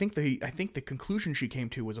me, and I think the conclusion she came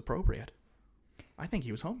to was appropriate. I think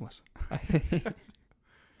he was homeless.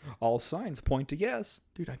 All signs point to yes,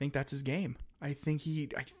 dude. I think that's his game. I think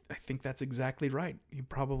that's exactly right. He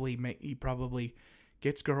probably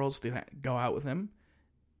gets girls to go out with him,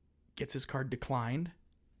 gets his card declined,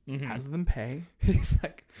 has them pay.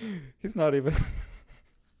 He's not even.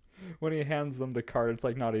 When he hands them the card, it's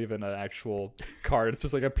like not even an actual card. It's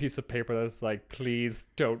just like a piece of paper that's like, please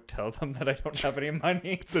don't tell them that I don't have any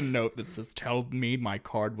money. It's a note that says, tell me my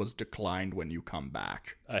card was declined when you come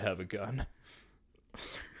back. I have a gun.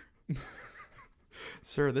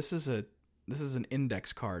 Sir, this is an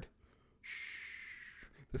index card.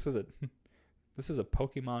 This is a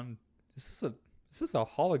Pokemon. Is this a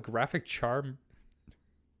holographic charm?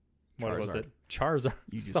 What was it? Charizard.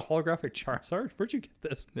 This is a holographic Charizard? Where'd you get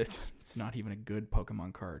this? It's not even a good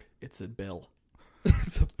Pokemon card. It's a bill.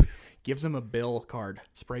 It's Gives him a bill card,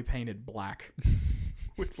 spray painted black,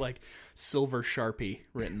 with like silver Sharpie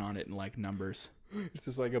written on it in like numbers. It's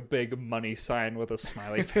just like a big money sign with a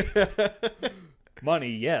smiley face. Money,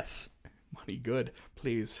 yes. Money, good.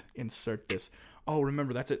 Please insert this. Oh,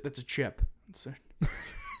 remember, that's a chip.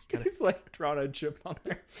 He's like drawn a chip on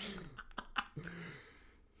there.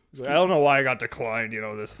 I don't know why I got declined. You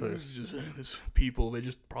know, this people, they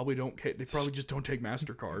just probably don't. They probably just don't take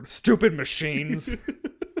MasterCard. Stupid machines.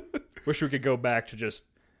 Wish we could go back to just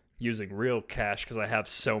using real cash because I have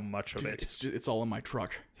so much of it. It's all in my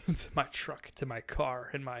truck. It's in my truck. It's in my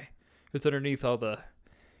car. It's underneath all the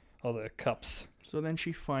cups. So then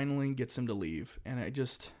she finally gets him to leave, and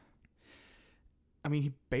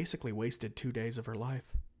he basically wasted 2 days of her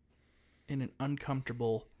life in an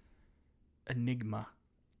uncomfortable enigma.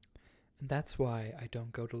 And that's why I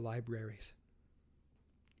don't go to libraries.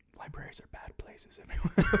 Libraries are bad places,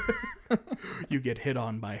 everyone. You get hit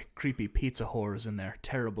on by creepy pizza whores in their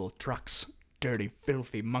terrible trucks. Dirty,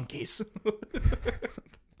 filthy monkeys.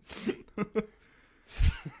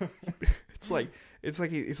 It's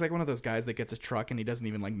like one of those guys that gets a truck and he doesn't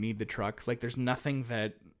even like need the truck. Like there's nothing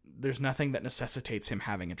that necessitates him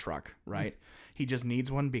having a truck, right? He just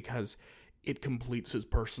needs one because it completes his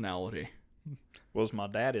personality. Was my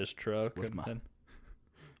daddy's truck.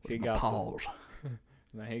 He got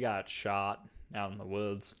he got shot out in the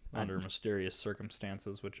woods under mysterious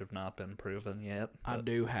circumstances which have not been proven yet. I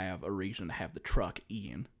do have a reason to have the truck,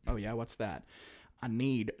 Ian. Oh yeah, what's that? I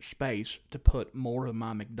need space to put more of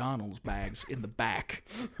my McDonald's bags in the back.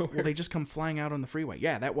 Well, they just come flying out on the freeway.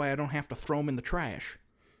 Yeah, that way I don't have to throw them in the trash.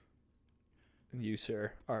 You,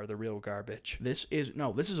 sir, are the real garbage. This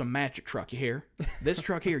is a magic truck, you hear? This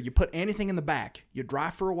truck here, you put anything in the back, you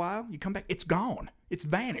drive for a while, you come back, it's gone. It's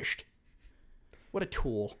vanished. What a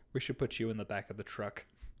tool. We should put you in the back of the truck.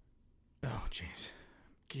 Oh,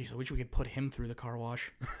 jeez, I wish we could put him through the car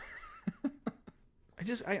wash.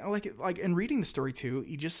 I like it. Like, and reading the story too,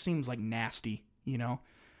 he just seems like nasty, you know?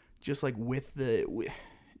 Just like with the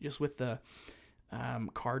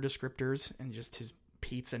car descriptors and just his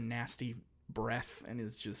pizza nasty breath and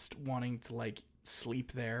is just wanting to like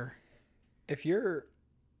sleep there. If you're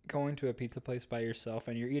going to a pizza place by yourself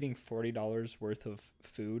and you're eating $40 worth of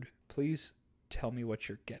food, please tell me what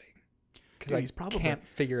you're getting. Because I can't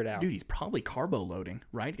figure it out. Dude, he's probably carbo loading,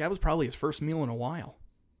 right? That was probably his first meal in a while.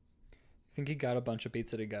 Think he got a bunch of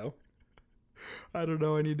pizza to go? I don't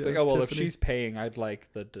know. I need to. It's like, oh well, Tiffany. If she's paying, I'd like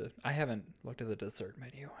I haven't looked at the dessert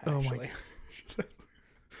menu. Actually. Oh my gosh.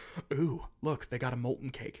 Ooh, look, they got a molten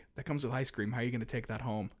cake that comes with ice cream. How are you going to take that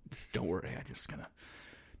home? Don't worry, I'm just gonna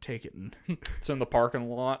take it and. It's in the parking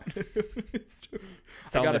lot. It's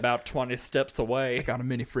only about 20 steps away. I got a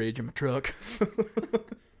mini fridge in my truck.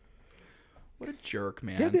 What a jerk,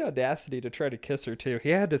 man! He had the audacity to try to kiss her too. He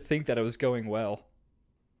had to think that it was going well.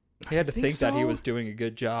 He had to think that he was doing a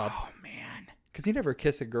good job. Oh man, because you never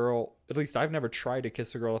kiss a girl. At least I've never tried to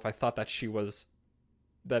kiss a girl if I thought that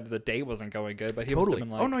that the date wasn't going good. But he must have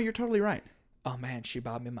been like, oh no, you're totally right. Oh man, she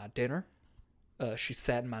bought me my dinner. She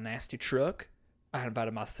sat in my nasty truck. I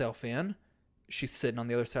invited myself in. She's sitting on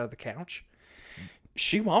the other side of the couch.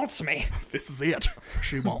 She wants me. This is it.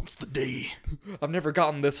 She wants the D. I've never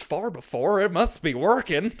gotten this far before. It must be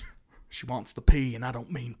working. She wants the P, and I don't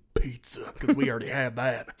mean pizza, because we already had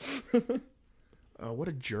that. What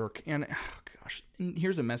a jerk. And, gosh, and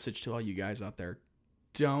here's a message to all you guys out there.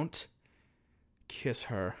 Don't kiss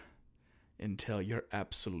her until you're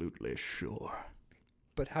absolutely sure.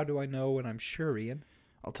 But how do I know when I'm sure, Ian?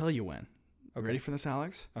 I'll tell you when. Okay. Ready for this,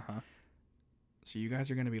 Alex? Uh-huh. So you guys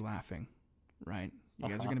are going to be laughing, right? You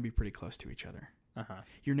guys are going to be pretty close to each other. Uh-huh.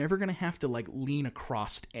 You're never going to have to, lean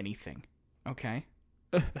across anything, okay?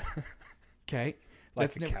 Okay?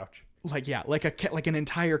 Like a couch. Like an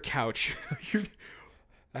entire couch.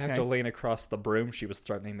 I have to lean across the broom she was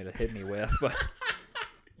threatening me to hit me with,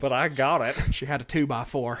 but I got it. She had a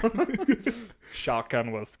 2x4.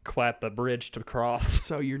 Shotgun was quite the bridge to cross.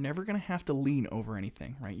 So you're never going to have to lean over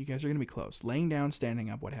anything, right? You guys are going to be close. Laying down, standing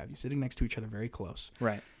up, what have you. Sitting next to each other very close.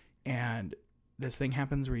 Right. And this thing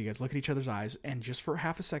happens where you guys look at each other's eyes, and just for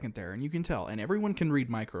half a second there, and you can tell, and everyone can read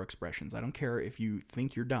micro expressions. I don't care if you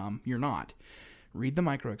think you're dumb. You're not. Read the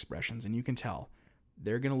micro expressions, and you can tell.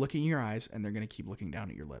 They're going to look in your eyes, and they're going to keep looking down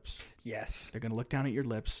at your lips. Yes. They're going to look down at your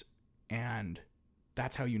lips, and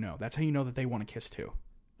that's how you know. That's how you know that they want to kiss too.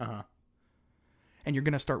 Uh-huh. And you're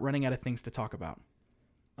going to start running out of things to talk about.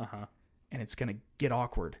 Uh-huh. And it's going to get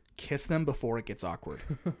awkward. Kiss them before it gets awkward.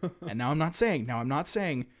 And now I'm not saying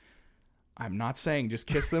just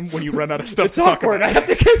kiss them when you run out of stuff it's to talk awkward. about. I have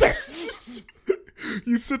to kiss her.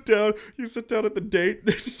 You sit down at the date.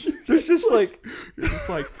 It's just like you're just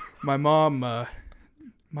like my mom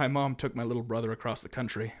took my little brother across the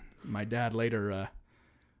country. My dad later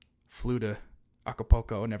flew to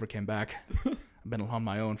Acapulco and never came back. I've been on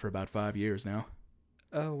my own for about 5 years now.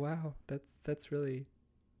 Oh wow, that's really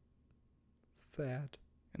sad.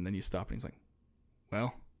 And then you stop and he's like,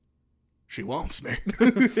 well, she wants me.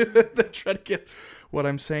 They try to get. What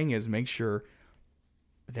I'm saying is, make sure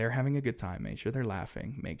they're having a good time. Make sure they're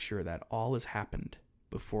laughing. Make sure that all has happened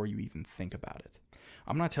before you even think about it.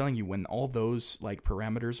 I'm not telling you when all those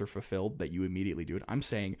parameters are fulfilled that you immediately do it. I'm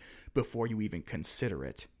saying before you even consider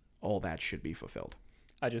it, all that should be fulfilled.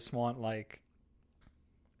 I just want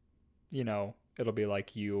it'll be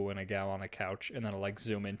like you and a gal on a couch, and then it'll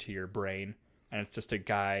zoom into your brain, and it's just a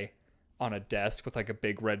guy on a desk with a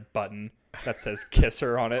big red button that says kiss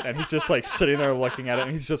her on it, and he's just sitting there looking at it,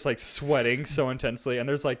 and he's just sweating so intensely, and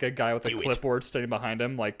there's a guy with a clipboard standing behind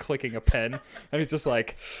him clicking a pen, and he's just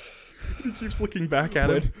he keeps looking back at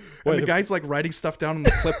it, and the guy's writing stuff down on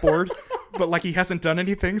the clipboard, but he hasn't done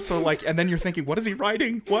anything, so and then you're thinking, what is he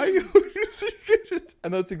writing? Why?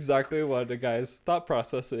 And that's exactly what a guy's thought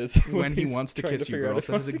process is when he wants to kiss you, girls.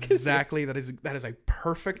 That is a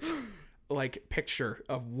perfect picture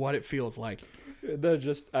of what it feels like. They're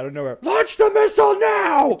just out of nowhere. Launch the missile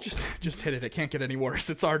now! Just hit it. It can't get any worse.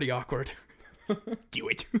 It's already awkward. Just do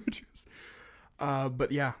it.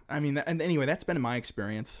 But yeah, I mean, and anyway, that's been my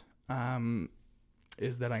experience.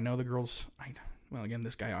 Is that I know the girls. Well, again,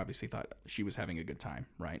 this guy obviously thought she was having a good time,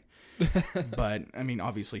 right? But I mean,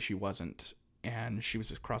 obviously she wasn't, and she was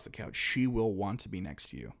just across the couch. She will want to be next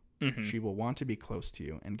to you. Mm-hmm. She will want to be close to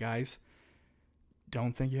you. And guys,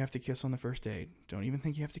 don't think you have to kiss on the first date. Don't even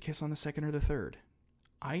think you have to kiss on the second or the third.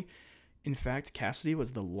 In fact, Cassidy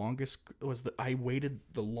was the longest. I waited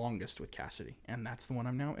the longest with Cassidy, and that's the one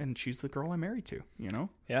I'm now. And she's the girl I'm married to. You know?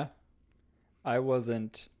 Yeah. I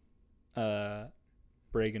wasn't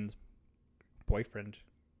Bragan's boyfriend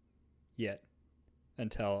yet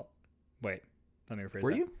until. Wait, let me rephrase that.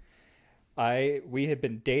 Were you? We had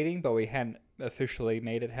been dating, but we hadn't officially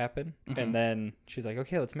made it happen. Mm-hmm. And then she's like,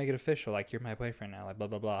 okay, let's make it official. You're my boyfriend now. Blah,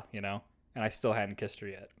 blah, blah, And I still hadn't kissed her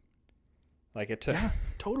yet. It took. Yeah,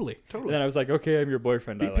 totally. And then I was like, okay, I'm your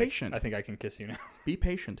boyfriend. Be patient. I think I can kiss you now. Be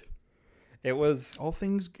patient. It was. All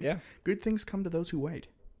things. Yeah. Good things come to those who wait.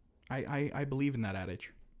 I believe in that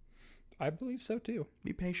adage. I believe so too.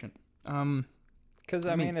 Be patient. Because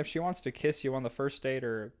I mean, if she wants to kiss you on the first date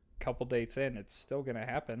or couple dates in, it's still going to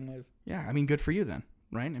happen. Yeah, I mean, good for you then,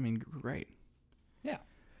 right? I mean, great. Yeah.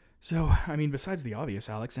 So, I mean, besides the obvious,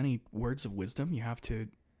 Alex, any words of wisdom you have to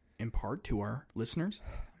impart to our listeners?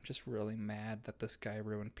 I'm just really mad that this guy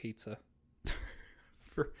ruined pizza.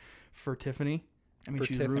 For Tiffany? I mean,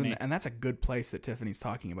 she's ruined, and that's a good place that Tiffany's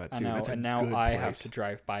talking about, too. I know, that's and now I have to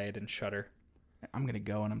drive by it and shudder. I'm going to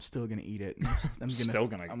go, and I'm still going to eat it. I'm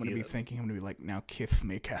going to be thinking, I'm going to be like, now kiss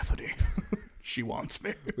me, Cassidy. She wants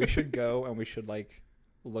me. We should go, and we should, like,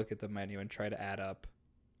 look at the menu and try to add up.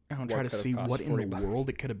 And try to see what in the world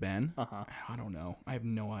it could have been. I don't know. I have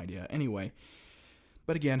no idea. Anyway,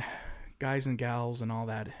 but again, guys and gals and all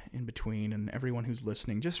that in between and everyone who's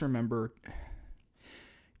listening, just remember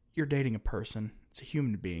you're dating a person. It's a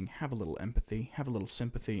human being. Have a little empathy, have a little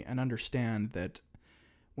sympathy, and understand that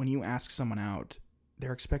when you ask someone out,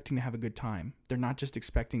 they're expecting to have a good time. They're not just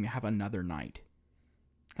expecting to have another night.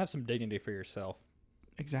 Have some dignity for yourself.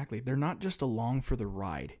 Exactly. They're not just along for the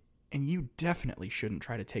ride. And you definitely shouldn't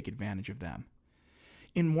try to take advantage of them.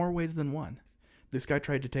 In more ways than one. This guy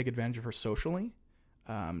tried to take advantage of her socially.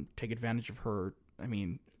 Take advantage of her, I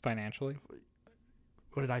mean... Financially?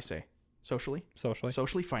 What did I say? Socially?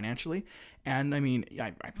 Socially, financially. And, I mean,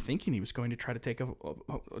 I'm thinking he was going to try to take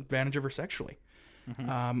advantage of her sexually.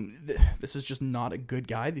 Mm-hmm. This is just not a good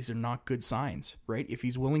guy. These are not good signs, right? If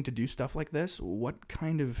he's willing to do stuff like this, what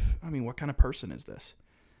kind of person is this?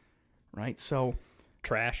 Right? So...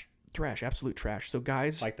 Trash, absolute trash. So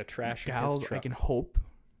guys, like the trash, gals, I can hope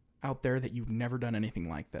out there that you've never done anything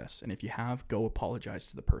like this. And if you have, go apologize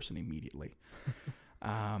to the person immediately.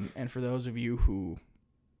 And for those of you who,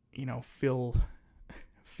 feel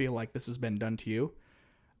like this has been done to you,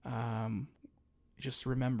 just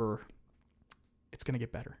remember it's going to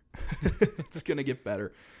get better. It's going to get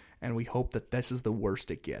better. And we hope that this is the worst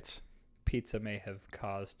it gets. Pizza may have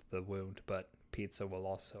caused the wound, but pizza will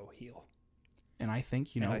also heal. And I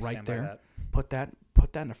think, right there, that. put that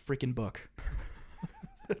in a freaking book.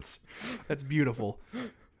 That's beautiful.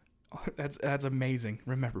 That's amazing.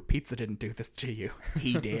 Remember, pizza didn't do this to you.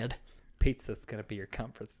 He did. Pizza's gonna be your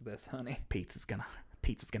comfort for this, honey. Pizza's gonna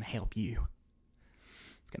help you.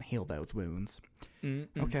 It's gonna heal those wounds. Mm-mm.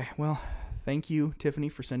 Okay, well, thank you, Tiffany,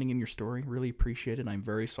 for sending in your story. Really appreciate it. I'm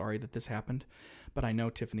very sorry that this happened, but I know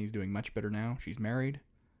Tiffany's doing much better now. She's married,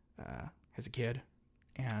 has a kid,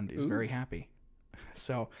 and is very happy.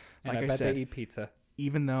 So, like I said, they eat pizza.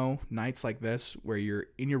 Even though nights like this, where you're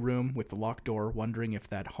in your room with the locked door, wondering if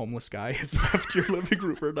that homeless guy has left your living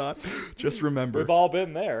room or not, just remember. We've all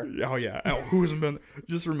been there. Oh, yeah. Who hasn't been there?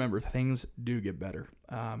 Just remember, things do get better.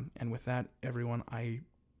 And with that, everyone, I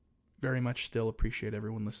very much still appreciate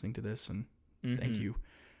everyone listening to this, and thank you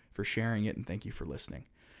for sharing it, and thank you for listening.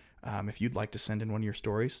 If you'd like to send in one of your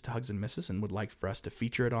stories to Hugs and Misses and would like for us to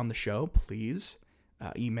feature it on the show, please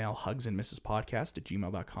email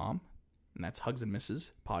hugsandmissespodcast@gmail.com. And that's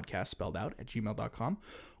hugsandmissespodcast spelled out @gmail.com.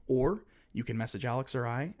 Or you can message Alex or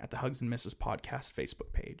I at the Hugs and Misses Podcast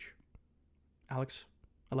Facebook page. Alex,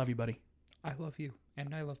 I love you, buddy. I love you,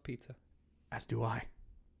 and I love pizza. As do I.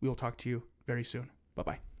 We will talk to you very soon.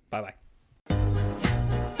 Bye-bye. Bye-bye.